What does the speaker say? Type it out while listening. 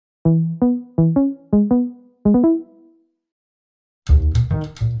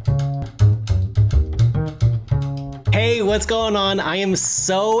what's going on? I am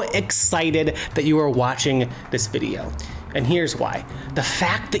so excited that you are watching this video. And here's why. The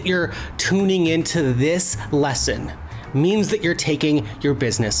fact that you're tuning into this lesson means that you're taking your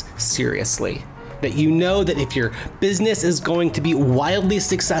business seriously. That you know that if your business is going to be wildly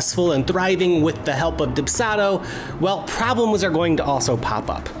successful and thriving with the help of Dubsado, well, problems are going to also pop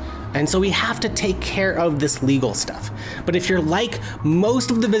up. And so we have to take care of this legal stuff. But if you're like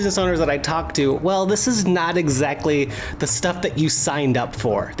most of the business owners that I talk to, well, this is not exactly the stuff that you signed up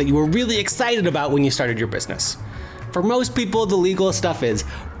for, that you were really excited about when you started your business. For most people, the legal stuff is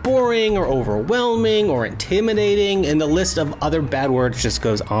boring or overwhelming or intimidating, and the list of other bad words just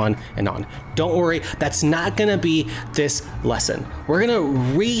goes on and on. Don't worry, that's not gonna be this lesson. We're gonna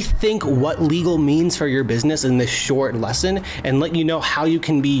rethink what legal means for your business in this short lesson and let you know how you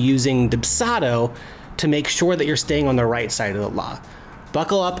can be using Dubsado to make sure that you're staying on the right side of the law.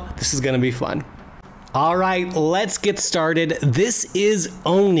 Buckle up, this is gonna be fun. All right, let's get started. This is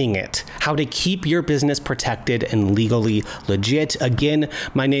Owning It, how to keep your business protected and legally legit. Again,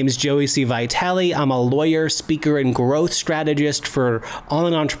 my name is Joey C. Vitale. I'm a lawyer, speaker, and growth strategist for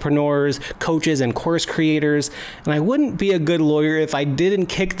online entrepreneurs, coaches, and course creators. And I wouldn't be a good lawyer if I didn't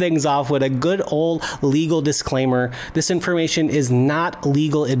kick things off with a good old legal disclaimer. This information is not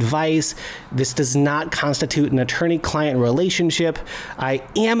legal advice. This does not constitute an attorney-client relationship. I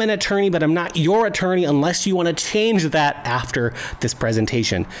am an attorney, but I'm not your attorney unless you want to change that after this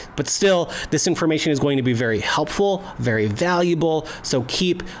presentation. But still, this information is going to be very helpful, very valuable, so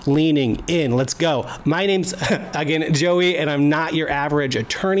keep leaning in. Let's go. My name's, again, Joey, and I'm not your average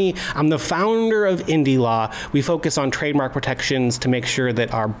attorney. I'm the founder of Indie Law. We focus on trademark protections to make sure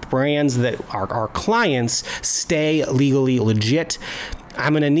that our brands, that our clients stay legally legit.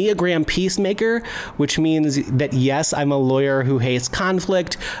 I'm an Enneagram peacemaker, which means that yes, I'm a lawyer who hates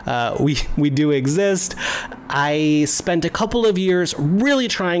conflict. We do exist. I spent a couple of years really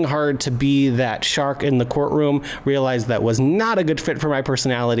trying hard to be that shark in the courtroom, realized that was not a good fit for my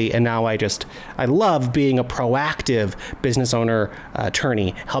personality, and now I love being a proactive business owner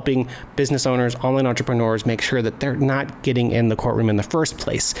attorney, helping business owners, online entrepreneurs make sure that they're not getting in the courtroom in the first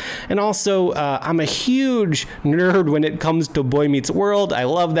place. And also, I'm a huge nerd when it comes to Boy Meets World. I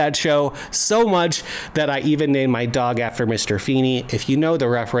love that show so much that I even named my dog after Mr. Feeney. If you know the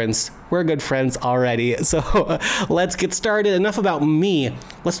reference, we're good friends already. So let's get started. Enough about me.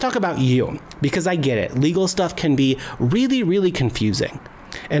 Let's talk about you, because I get it. Legal stuff can be really, really confusing.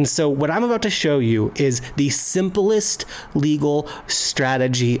 And so what I'm about to show you is the simplest legal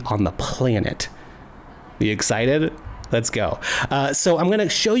strategy on the planet. Are you excited? Let's go. So I'm going to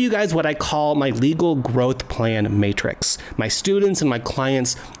show you guys what I call my legal growth plan matrix. My students and my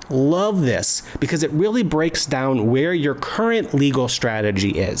clients love this because it really breaks down where your current legal strategy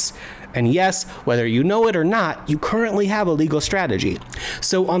is. And yes, whether you know it or not, you currently have a legal strategy.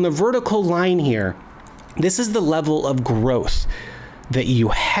 So on the vertical line here, this is the level of growth that you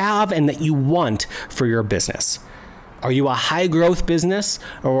have and that you want for your business. Are you a high growth business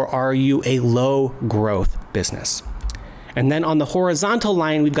or are you a low growth business? And then on the horizontal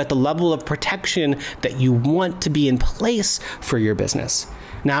line, we've got the level of protection that you want to be in place for your business.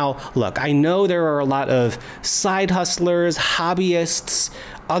 Now, look, I know there are a lot of side hustlers, hobbyists,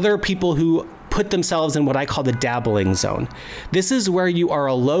 other people who put themselves in what I call the dabbling zone. This is where you are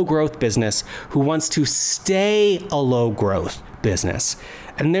a low growth business who wants to stay a low growth business.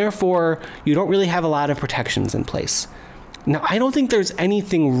 And therefore, you don't really have a lot of protections in place. Now, I don't think there's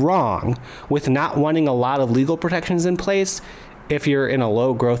anything wrong with not wanting a lot of legal protections in place if you're in a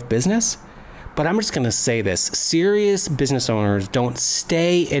low growth business, but I'm just going to say this. Serious business owners don't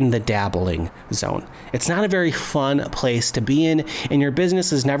stay in the dabbling zone. It's not a very fun place to be in, and your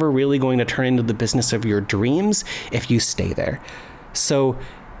business is never really going to turn into the business of your dreams if you stay there. So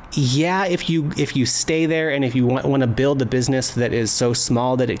yeah, if you stay there and if you want to build a business that is so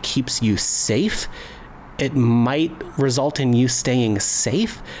small that it keeps you safe, it might result in you staying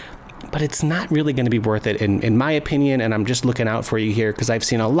safe, but it's not really going to be worth it in my opinion. And I'm just looking out for you here because I've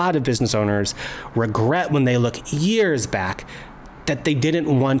seen a lot of business owners regret when they look years back that they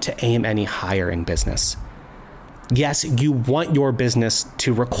didn't want to aim any higher in business. Yes, you want your business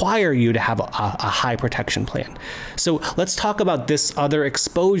to require you to have a high protection plan. So let's talk about this other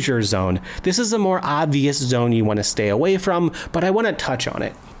exposure zone. This is a more obvious zone you want to stay away from, but I want to touch on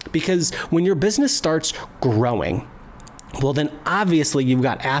it. Because when your business starts growing, well, then obviously you've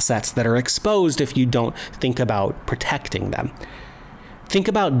got assets that are exposed if you don't think about protecting them. Think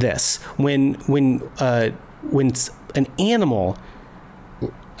about this. When an animal,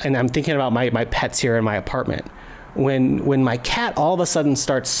 and I'm thinking about my pets here in my apartment, when my cat all of a sudden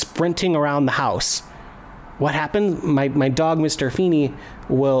starts sprinting around the house, what happens? My dog, Mr. Feeney,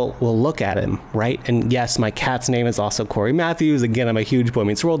 will look at him, right? And yes, my cat's name is also Corey Matthews. Again, I'm a huge Boy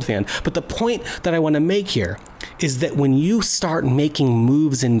Meets World fan. But the point that I want to make here is that when you start making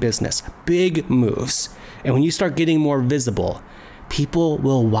moves in business, big moves, and when you start getting more visible, people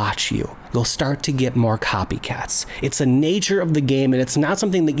will watch you. You'll start to get more copycats. It's the nature of the game, and it's not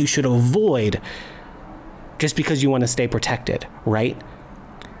something that you should avoid just because you want to stay protected, right?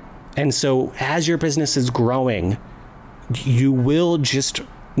 And so as your business is growing, you will just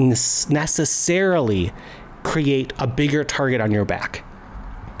necessarily create a bigger target on your back.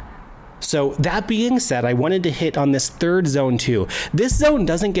 So that being said, I wanted to hit on this third zone too. This zone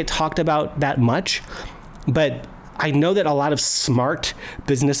doesn't get talked about that much, but I know that a lot of smart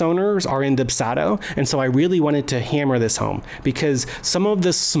business owners are in Dubsado, and so I really wanted to hammer this home because some of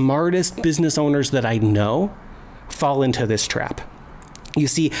the smartest business owners that I know fall into this trap. You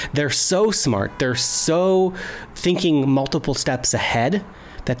see, they're so smart, they're so thinking multiple steps ahead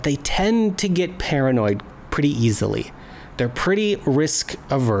that they tend to get paranoid pretty easily. They're pretty risk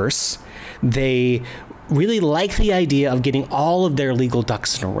averse. They really like the idea of getting all of their legal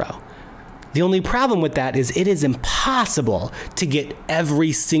ducks in a row. The only problem with that is it is impossible to get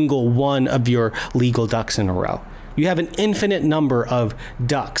every single one of your legal ducks in a row. You have an infinite number of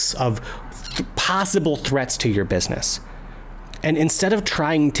ducks, of possible threats to your business. And instead of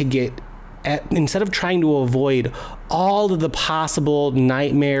trying to avoid all of the possible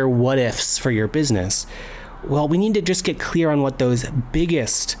nightmare what ifs for your business, well, we need to just get clear on what those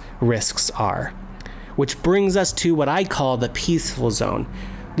biggest risks are, which brings us to what I call the peaceful zone.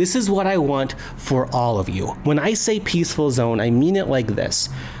 This is what I want for all of you. When I say peaceful zone, I mean it like this.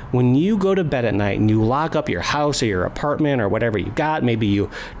 When you go to bed at night and you lock up your house or your apartment or whatever you got, maybe you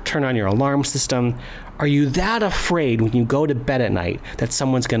turn on your alarm system, are you that afraid when you go to bed at night that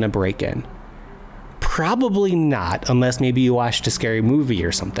someone's gonna break in? Probably not, unless maybe you watched a scary movie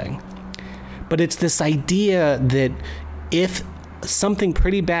or something. But it's this idea that if something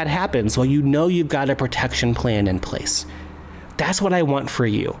pretty bad happens, well, you know you've got a protection plan in place. That's what I want for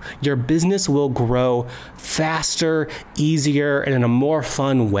you. Your business will grow faster, easier, and in a more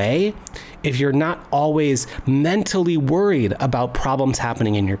fun way if you're not always mentally worried about problems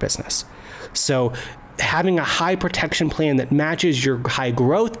happening in your business. So having a high protection plan that matches your high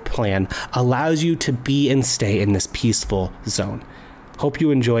growth plan allows you to be and stay in this peaceful zone. Hope you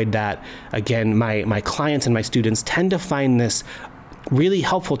enjoyed that. Again, my clients and my students tend to find this really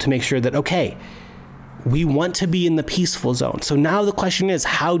helpful to make sure that, okay, we want to be in the peaceful zone. So now the question is,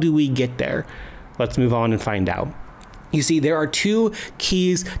 how do we get there? Let's move on and find out. You see, there are two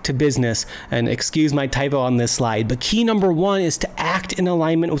keys to business, and excuse my typo on this slide, but key number one is to act in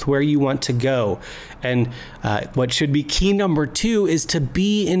alignment with where you want to go. And what should be key number two is to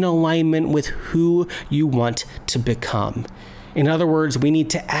be in alignment with who you want to become. In other words, we need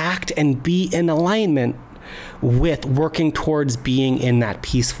to act and be in alignment with working towards being in that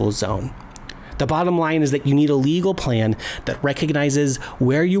peaceful zone. The bottom line is that you need a legal plan that recognizes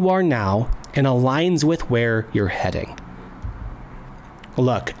where you are now and aligns with where you're heading.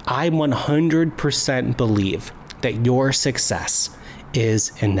 Look, I 100% believe that your success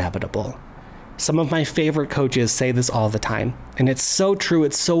is inevitable. Some of my favorite coaches say this all the time, and it's so true,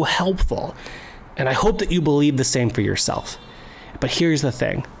 it's so helpful. And I hope that you believe the same for yourself. But here's the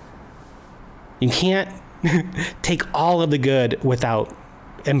thing. You can't take all of the good without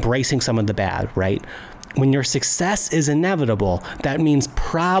embracing some of the bad, right? When your success is inevitable, that means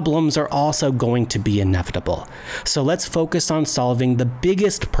problems are also going to be inevitable. So let's focus on solving the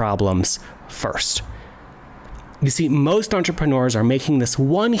biggest problems first. You see, most entrepreneurs are making this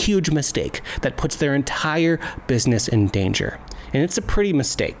one huge mistake that puts their entire business in danger. And it's a pretty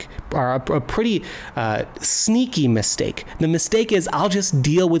mistake, or a pretty sneaky mistake. The mistake is, I'll just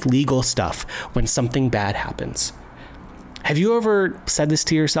deal with legal stuff when something bad happens. Have you ever said this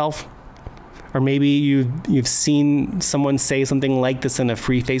to yourself? Or maybe you've seen someone say something like this in a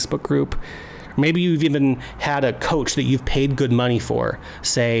free Facebook group. Or maybe you've even had a coach that you've paid good money for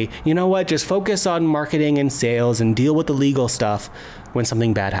say, you know what, just focus on marketing and sales and deal with the legal stuff when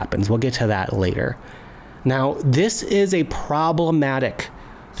something bad happens. We'll get to that later. Now, this is a problematic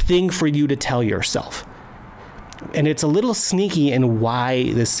thing for you to tell yourself. And it's a little sneaky in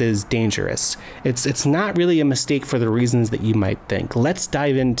why this is dangerous. It's not really a mistake for the reasons that you might think. Let's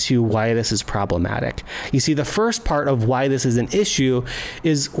dive into why this is problematic. You see, the first part of why this is an issue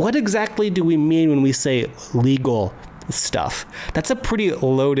is, what exactly do we mean when we say legal stuff? That's a pretty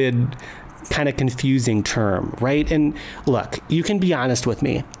loaded, kind of confusing term, right? And look, you can be honest with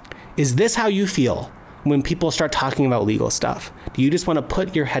me. Is this how you feel when people start talking about legal stuff? Do you just want to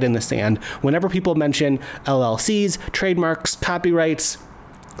put your head in the sand whenever people mention LLCs, trademarks, copyrights,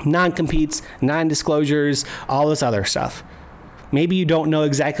 non-competes, non-disclosures, all this other stuff? Maybe you don't know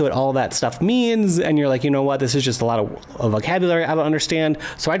exactly what all that stuff means, and you're like, you know what, this is just a lot of vocabulary I don't understand,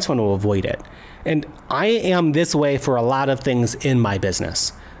 so I just want to avoid it. And I am this way for a lot of things in my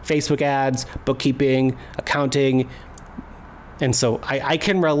business. Facebook ads, bookkeeping, accounting. And so I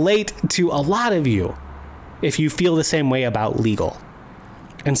can relate to a lot of you if you feel the same way about legal.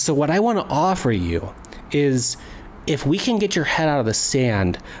 And so what I want to offer you is, if we can get your head out of the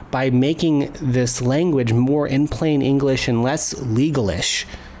sand by making this language more in plain English and less legalish,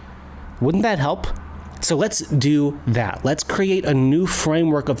 wouldn't that help? So let's do that. Let's create a new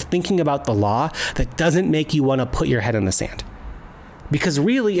framework of thinking about the law that doesn't make you want to put your head in the sand. Because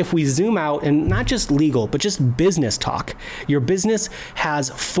really, if we zoom out, and not just legal, but just business talk, your business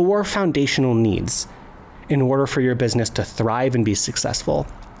has 4 foundational needs in order for your business to thrive and be successful.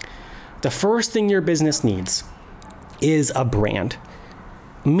 The first thing your business needs is a brand,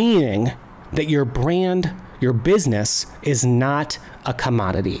 meaning that your brand, your business, is not a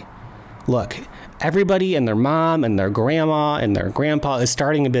commodity. Look, everybody and their mom and their grandma and their grandpa is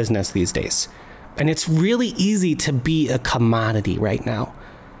starting a business these days. And it's really easy to be a commodity right now.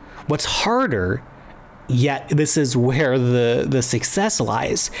 What's harder, yet this is where the success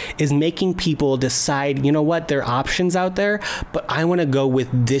lies, is making people decide, you know what, there are options out there, but I want to go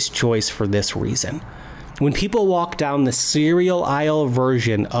with this choice for this reason. When people walk down the cereal aisle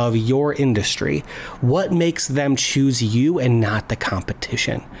version of your industry, what makes them choose you and not the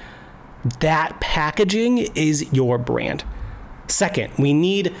competition? That packaging is your brand. Second, we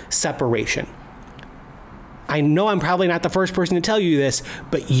need separation. I know I'm probably not the first person to tell you this,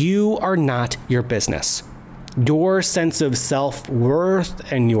 but you are not your business. Your sense of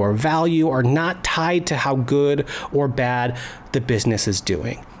self-worth and your value are not tied to how good or bad the business is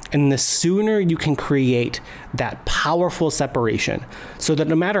doing. And the sooner you can create that powerful separation so that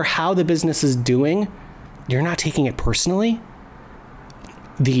no matter how the business is doing, you're not taking it personally,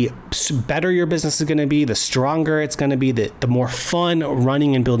 the better your business is going to be, the stronger it's going to be, the more fun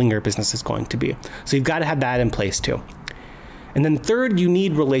running and building your business is going to be. So you've got to have that in place too. And then third, you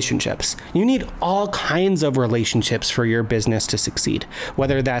need relationships. You need all kinds of relationships for your business to succeed,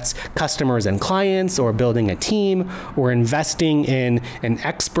 whether that's customers and clients, or building a team, or investing in an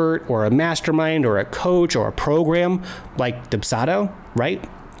expert or a mastermind or a coach or a program like Dubsado, right?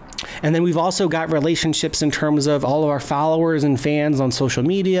 And then we've also got relationships in terms of all of our followers and fans on social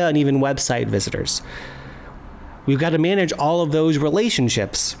media and even website visitors. We've got to manage all of those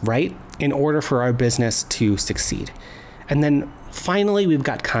relationships, right, in order for our business to succeed. And then finally, we've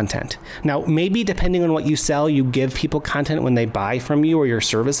got content. Now, maybe depending on what you sell, you give people content when they buy from you or your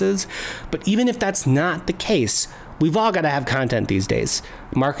services. But even if that's not the case, we've all got to have content these days.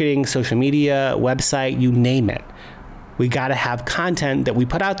 Marketing, social media, website, you name it. We got to have content that we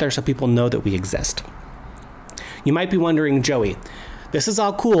put out there so people know that we exist. You might be wondering, Joey, this is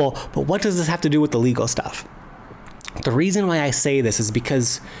all cool, but what does this have to do with the legal stuff? The reason why I say this is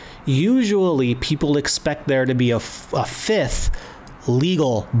because usually people expect there to be a fifth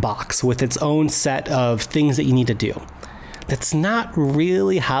legal box with its own set of things that you need to do. That's not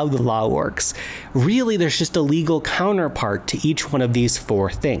really how the law works. Really, there's just a legal counterpart to each one of these 4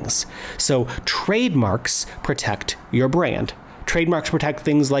 things. So trademarks protect your brand. Trademarks protect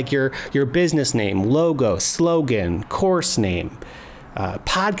things like your business name, logo, slogan, course name,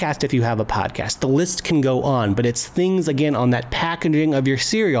 podcast if you have a podcast. The list can go on, but it's things, again, on that packaging of your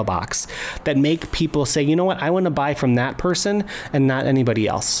cereal box that make people say, you know what, I want to buy from that person and not anybody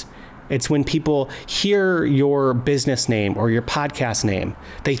else. It's when people hear your business name or your podcast name,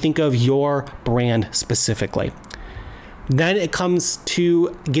 they think of your brand specifically. Then it comes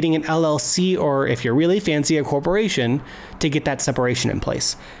to getting an LLC, or if you're really fancy, a corporation, to get that separation in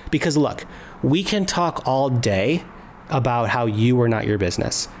place. Because look, we can talk all day about how you are not your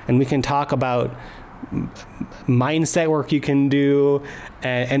business. And we can talk about mindset work you can do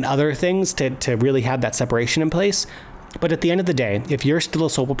and other things to really have that separation in place. But at the end of the day, if you're still a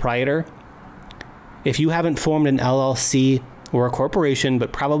sole proprietor, if you haven't formed an LLC or a corporation,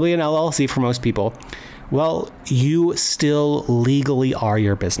 but probably an LLC for most people, well, you still legally are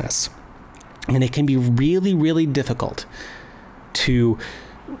your business. And it can be really, really difficult to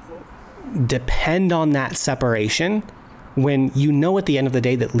depend on that separation when you know at the end of the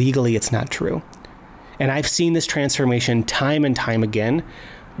day that legally it's not true. And I've seen this transformation time and time again,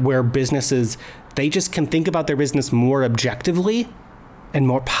 where businesses, they just can think about their business more objectively and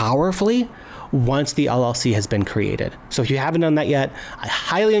more powerfully once the LLC has been created. So if you haven't done that yet, I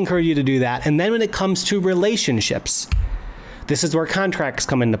highly encourage you to do that. And then when it comes to relationships, this is where contracts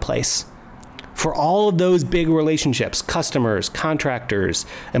come into place. For all of those big relationships, customers, contractors,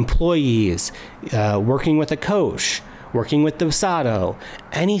 employees, working with a coach, working with the Dosado,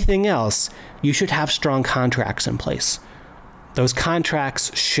 anything else, you should have strong contracts in place. Those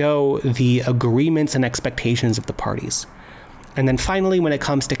contracts show the agreements and expectations of the parties. And then finally, when it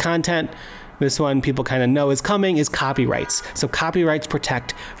comes to content, this one people kind of know is coming, is copyrights. So copyrights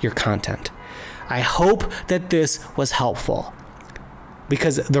protect your content. I hope that this was helpful,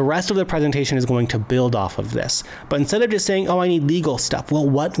 because the rest of the presentation is going to build off of this. But instead of just saying, oh, I need legal stuff, well,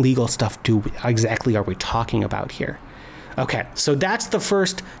 what legal stuff exactly are we talking about here? Okay, so that's the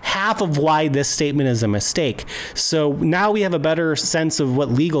first half of why this statement is a mistake. So now we have a better sense of what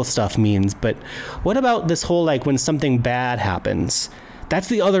legal stuff means, but what about this whole, like, when something bad happens? That's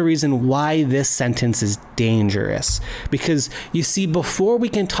the other reason why this sentence is dangerous. Because you see, before we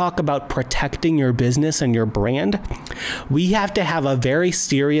can talk about protecting your business and your brand, we have to have a very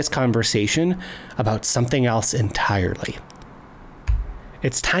serious conversation about something else entirely.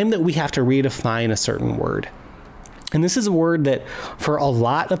 It's time that we have to redefine a certain word. And this is a word that for a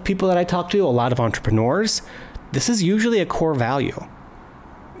lot of people that I talk to, a lot of entrepreneurs, this is usually a core value.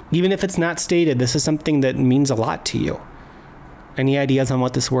 Even if it's not stated, this is something that means a lot to you. Any ideas on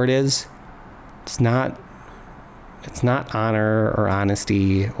what this word is? It's not honor or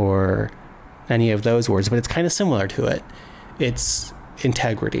honesty or any of those words, but it's kind of similar to it. It's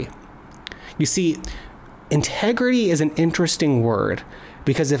integrity. You see, integrity is an interesting word,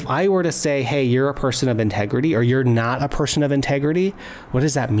 because if I were to say, hey, you're a person of integrity, or you're not a person of integrity, what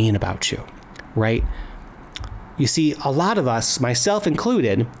does that mean about you, right? You see, a lot of us, myself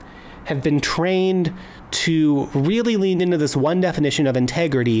included, have been trained to really lean into this one definition of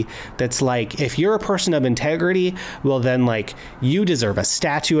integrity that's like, if you're a person of integrity, well then, like, you deserve a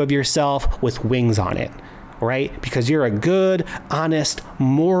statue of yourself with wings on it, right? Because you're a good, honest,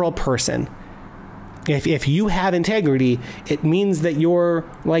 moral person. If you have integrity, it means that you're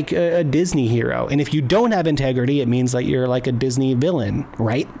like a Disney hero. And if you don't have integrity, it means that you're like a Disney villain,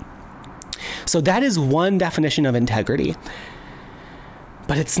 right? So that is one definition of integrity.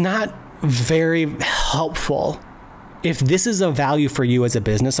 But it's not very helpful. If this is a value for you as a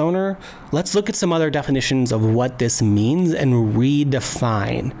business owner, let's look at some other definitions of what this means and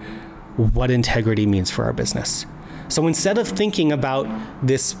redefine what integrity means for our business. So instead of thinking about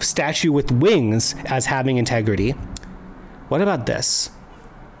this statue with wings as having integrity, what about this?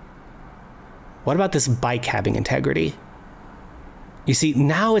 What about this bike having integrity? You see,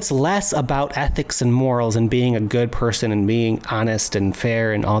 now it's less about ethics and morals and being a good person and being honest and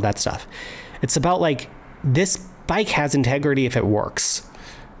fair and all that stuff. It's about, like, this bike has integrity if it works.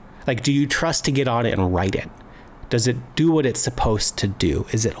 Like, do you trust to get on it and ride it? Does it do what it's supposed to do?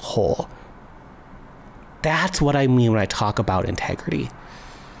 Is it whole? That's what I mean when I talk about integrity.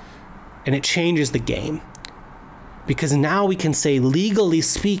 And it changes the game. Because now we can say, legally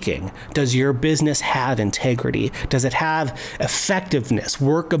speaking, does your business have integrity? Does it have effectiveness,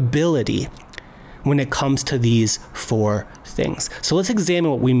 workability when it comes to these four things? So let's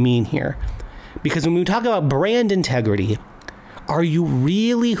examine what we mean here. Because when we talk about brand integrity, are you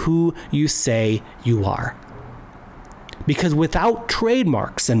really who you say you are? Because without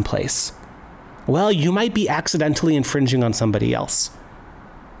trademarks in place, well, you might be accidentally infringing on somebody else.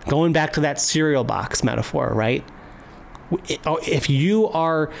 Going back to that cereal box metaphor, right? If you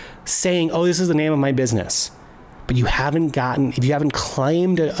are saying, oh, this is the name of my business, but if you haven't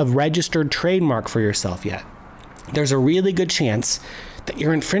claimed a registered trademark for yourself yet, there's a really good chance that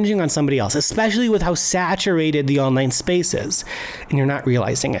you're infringing on somebody else, especially with how saturated the online space is, and you're not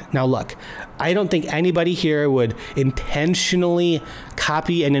realizing it. Now, look, I don't think anybody here would intentionally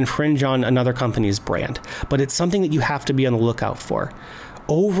copy and infringe on another company's brand, but it's something that you have to be on the lookout for.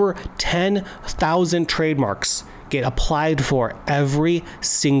 Over 10,000 trademarks get applied for every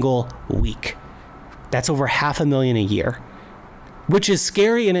single week. That's over 500,000 a year, which is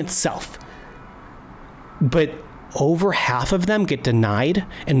scary in itself. But over half of them get denied,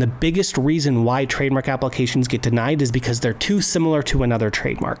 and the biggest reason why trademark applications get denied is because they're too similar to another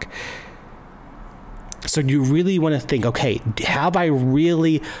trademark. So you really want to think, okay, have I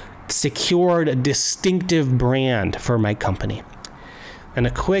really secured a distinctive brand for my company? And a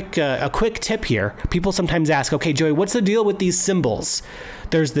quick tip here. People sometimes ask, okay, Joey, what's the deal with these symbols?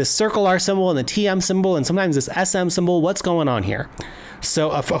 There's this circle R symbol and the TM symbol and sometimes this SM symbol. What's going on here?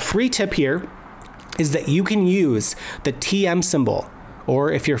 So a free tip here is that you can use the TM symbol,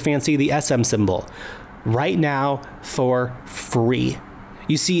 or if you're fancy, the SM symbol, right now for free.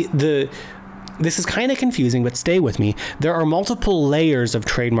 You see, this is kind of confusing, but stay with me. There are multiple layers of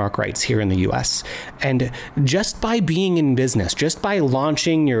trademark rights here in the US. And just by being in business, just by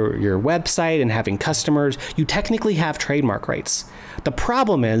launching your website and having customers, you technically have trademark rights. The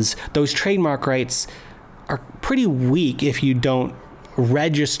problem is those trademark rights are pretty weak if you don't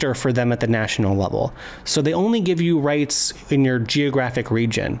register for them at the national level. So they only give you rights in your geographic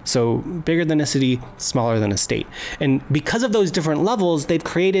region. So bigger than a city, smaller than a state. And because of those different levels, they've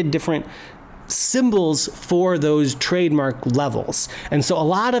created different symbols for those trademark levels. And so a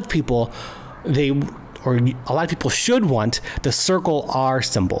lot of people, should want the Circle R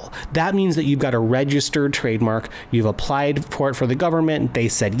symbol. That means that you've got a registered trademark. You've applied for it for the government. They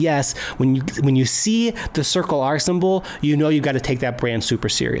said yes. When you see the Circle R symbol, you know you've got to take that brand super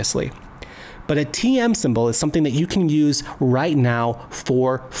seriously. But a TM symbol is something that you can use right now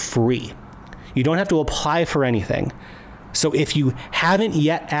for free. You don't have to apply for anything. So if you haven't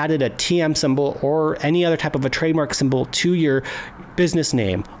yet added a TM symbol or any other type of a trademark symbol to your business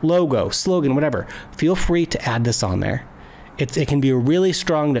name, logo, slogan, whatever, feel free to add this on there. It can be a really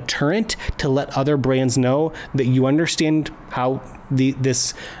strong deterrent to let other brands know that you understand how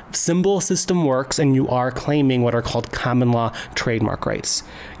this symbol system works and you are claiming what are called common law trademark rights.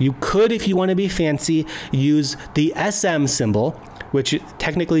 You could, if you want to be fancy, use the SM symbol, which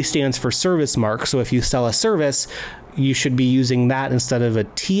technically stands for service mark. So if you sell a service, you should be using that instead of a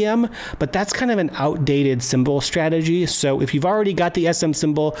TM, but that's kind of an outdated symbol strategy. So if you've already got the SM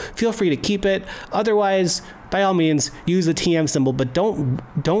symbol, feel free to keep it. Otherwise, by all means, use the TM symbol, but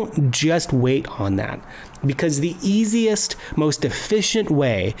don't just wait on that, because the easiest, most efficient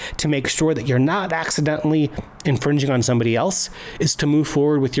way to make sure that you're not accidentally infringing on somebody else is to move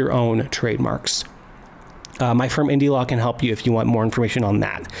forward with your own trademarks. My firm IndyLaw can help you if you want more information on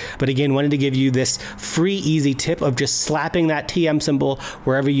that. But again, wanted to give you this free, easy tip of just slapping that TM symbol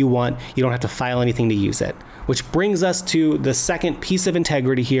wherever you want. You don't have to file anything to use it. Which brings us to the second piece of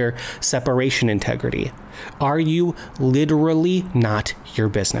integrity here, separation integrity. Are you literally not your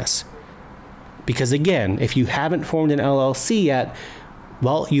business? Because again, if you haven't formed an LLC yet,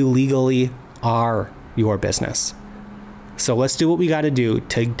 well, you legally are your business. So let's do what we got to do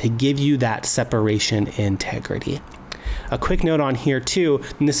to give you that separation integrity. A quick note on here too,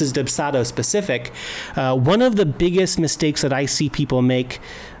 and this is Dubsado specific. One of the biggest mistakes that I see people make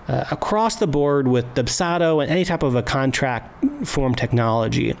across the board with Dubsado and any type of a contract form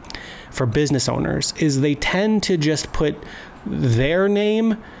technology for business owners is they tend to just put their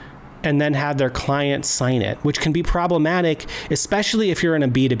name and then have their client sign it, which can be problematic, especially if you're in a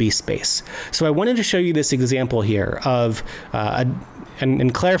B2B space. So I wanted to show you this example here of,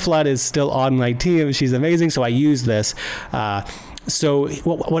 and Claire Flood is still on my team. She's amazing, so I use this. So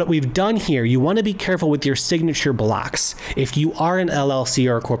what we've done here, you want to be careful with your signature blocks. If you are an LLC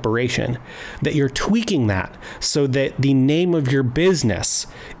or a corporation, that you're tweaking that so that the name of your business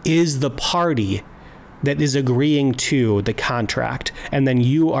is the party that is agreeing to the contract, and then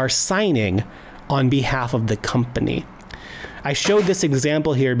you are signing on behalf of the company. I showed this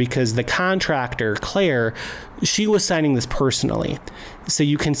example here because the contractor, Claire, she was signing this personally. So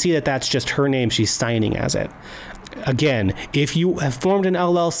you can see that that's just her name, she's signing as it. Again, if you have formed an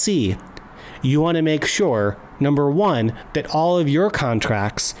LLC, you want to make sure, number one, that all of your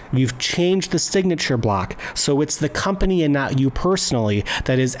contracts, you've changed the signature block. So it's the company and not you personally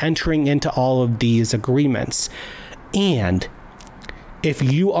that is entering into all of these agreements. And if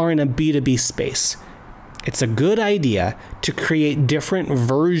you are in a B2B space, it's a good idea to create different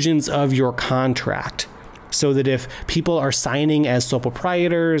versions of your contract so that if people are signing as sole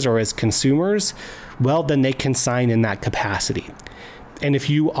proprietors or as consumers, well, then they can sign in that capacity. And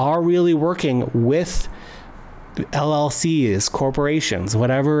if you are really working with LLCs, corporations,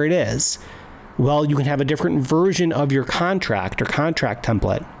 whatever it is, well, you can have a different version of your contract or contract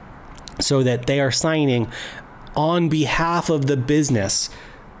template so that they are signing on behalf of the business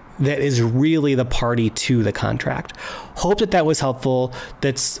that is really the party to the contract. Hope that was helpful.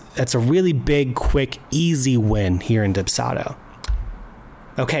 That's a really big, quick, easy win here in Dubsado.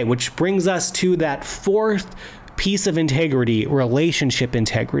 Okay, which brings us to that fourth piece of integrity, relationship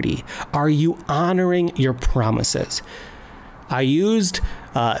integrity. Are you honoring your promises? I used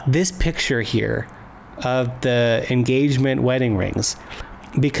this picture here of the engagement wedding rings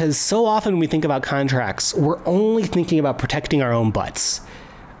because so often when we think about contracts, we're only thinking about protecting our own butts.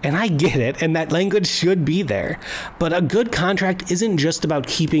 And I get it, and that language should be there. But a good contract isn't just about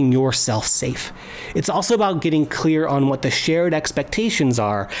keeping yourself safe. It's also about getting clear on what the shared expectations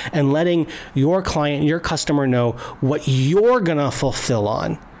are and letting your client, your customer know what you're gonna fulfill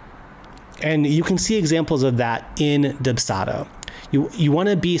on. And you can see examples of that in Dubsado. You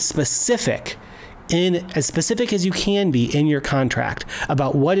wanna be specific in as specific as you can be in your contract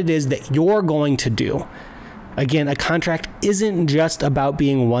about what it is that you're going to do. Again, a contract isn't just about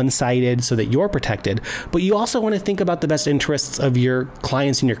being one-sided so that you're protected, but you also want to think about the best interests of your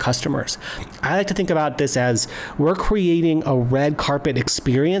clients and your customers. I like to think about this as we're creating a red carpet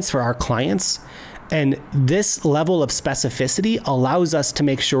experience for our clients, and this level of specificity allows us to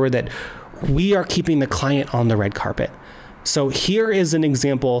make sure that we are keeping the client on the red carpet. So here is an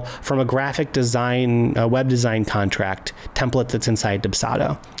example from a graphic design, web design contract template that's inside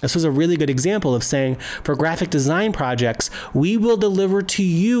Dubsado. This was a really good example of saying for graphic design projects, we will deliver to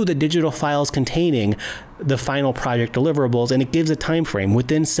you the digital files containing the final project deliverables, and it gives a time frame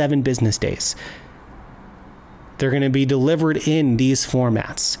within 7 business days. They're going to be delivered in these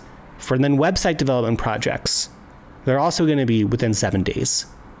formats. For then website development projects, they're also going to be within 7 days.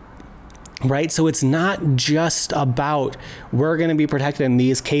 Right? So it's not just about we're going to be protected in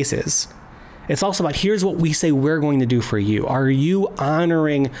these cases. It's also about here's what we say we're going to do for you. Are you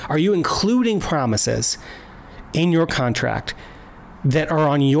including promises in your contract that are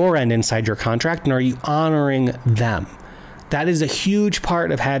on your end inside your contract, and are you honoring them? That is a huge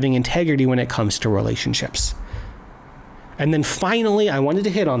part of having integrity when it comes to relationships. And then finally, I wanted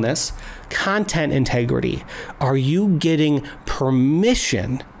to hit on this, content integrity. Are you getting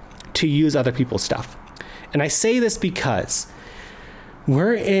permission to use other people's stuff? And I say this because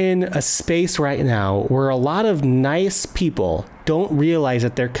we're in a space right now where a lot of nice people don't realize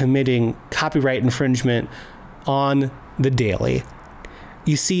that they're committing copyright infringement on the daily.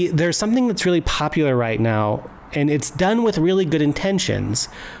 You see, there's something that's really popular right now, and it's done with really good intentions,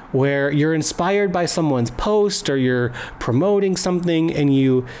 where you're inspired by someone's post or you're promoting something and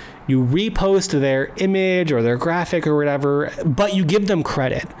you repost their image or their graphic or whatever, but you give them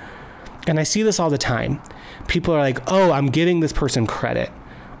credit. And I see this all the time. People are like, oh, I'm giving this person credit,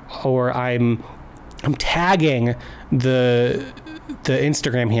 or I'm tagging the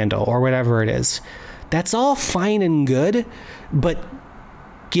Instagram handle or whatever it is. That's all fine and good, but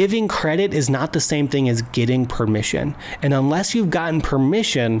giving credit is not the same thing as getting permission. And unless you've gotten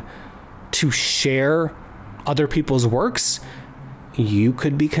permission to share other people's works, you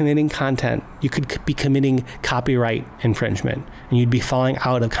could be committing content. You could be committing copyright infringement, and you'd be falling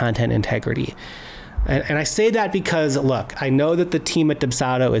out of content integrity. And I say that because, look, I know that the team at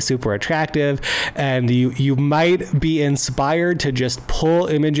Dubsado is super attractive, and you might be inspired to just pull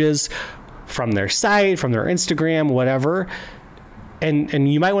images from their site, from their Instagram, whatever.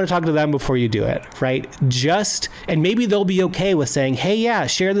 And you might want to talk to them before you do it, right? And maybe they'll be okay with saying, hey, yeah,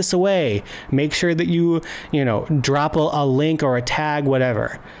 share this away. Make sure that you drop a link or a tag,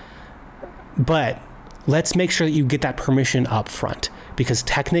 whatever. But let's make sure that you get that permission up front, because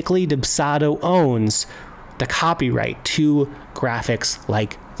technically Dubsado owns the copyright to graphics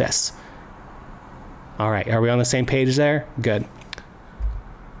like this. All right, are we on the same page there? Good.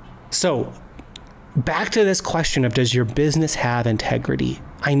 So back to this question of, does your business have integrity?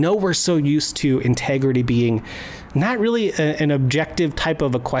 I know we're so used to integrity being not really an objective type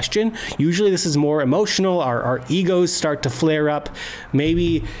of a question. Usually this is more emotional. Our egos start to flare up.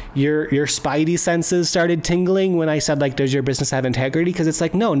 Maybe your spidey senses started tingling when I said, like, does your business have integrity? Because it's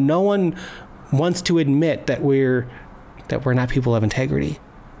like, no one wants to admit that we're not people of integrity,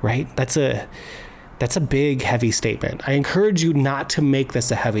 right? That's a big, heavy statement. I encourage you not to make this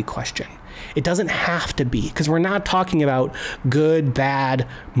a heavy question. It doesn't have to be, because we're not talking about good, bad,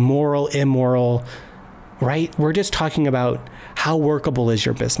 moral, immoral, right? We're just talking about how workable is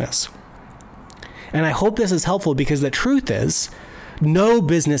your business. And I hope this is helpful, because the truth is, no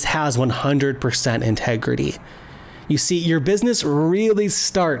business has 100% integrity. You see, your business really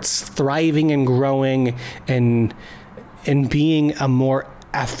starts thriving and growing and being a more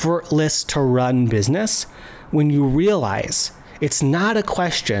effortless to run business when you realize it's not a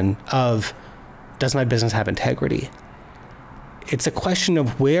question of, does my business have integrity? It's a question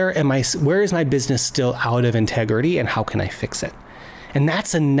of where is my business still out of integrity, and how can I fix it? And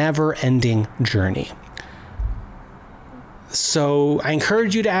that's a never-ending journey. So I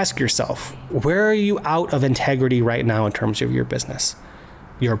encourage you to ask yourself, where are you out of integrity right now in terms of your business?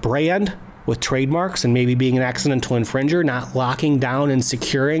 Your brand with trademarks and maybe being an accidental infringer, not locking down and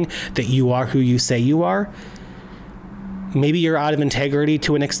securing that you are who you say you are. Maybe you're out of integrity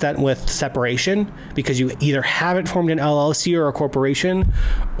to an extent with separation, because you either haven't formed an LLC or a corporation,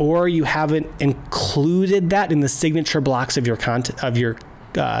 or you haven't included that in the signature blocks of your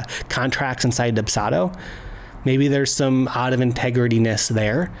contracts inside Dubsado. Maybe there's some out of integrityness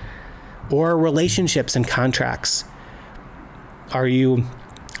there. Or relationships and contracts. Are you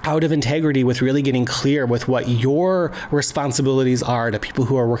out of integrity with really getting clear with what your responsibilities are to people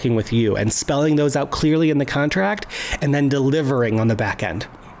who are working with you and spelling those out clearly in the contract and then delivering on the back end.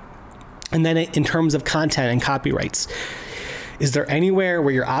 And then in terms of content and copyrights, is there anywhere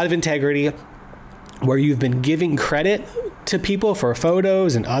where you're out of integrity, where you've been giving credit to people for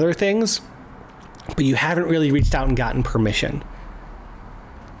photos and other things, but you haven't really reached out and gotten permission?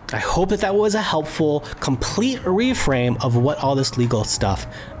 I hope that that was a helpful, complete reframe of what all this legal stuff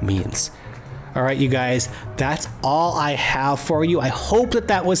means. All right, you guys, that's all I have for you. I hope that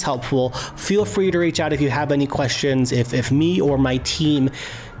that was helpful. Feel free to reach out if you have any questions, if me or my team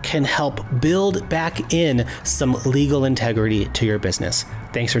can help build back in some legal integrity to your business.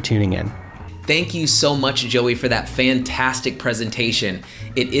 Thanks for tuning in. Thank you so much, Joey, for that fantastic presentation.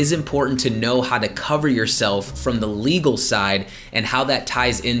 It is important to know how to cover yourself from the legal side and how that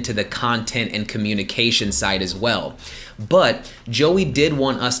ties into the content and communication side as well. But Joey did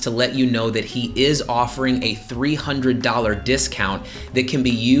want us to let you know that he is offering a $300 discount that can be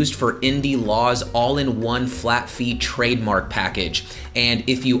used for Indie Law's all-in-one flat fee trademark package. And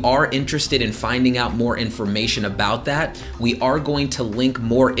if you are interested in finding out more information about that, we are going to link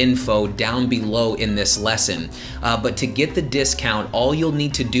more info down below in this lesson. But to get the discount, all you'll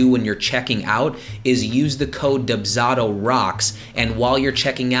need to do when you're checking out is use the code DUBZADO ROCKS, and while you're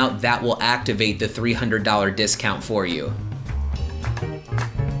checking out, that will activate the $300 discount for you.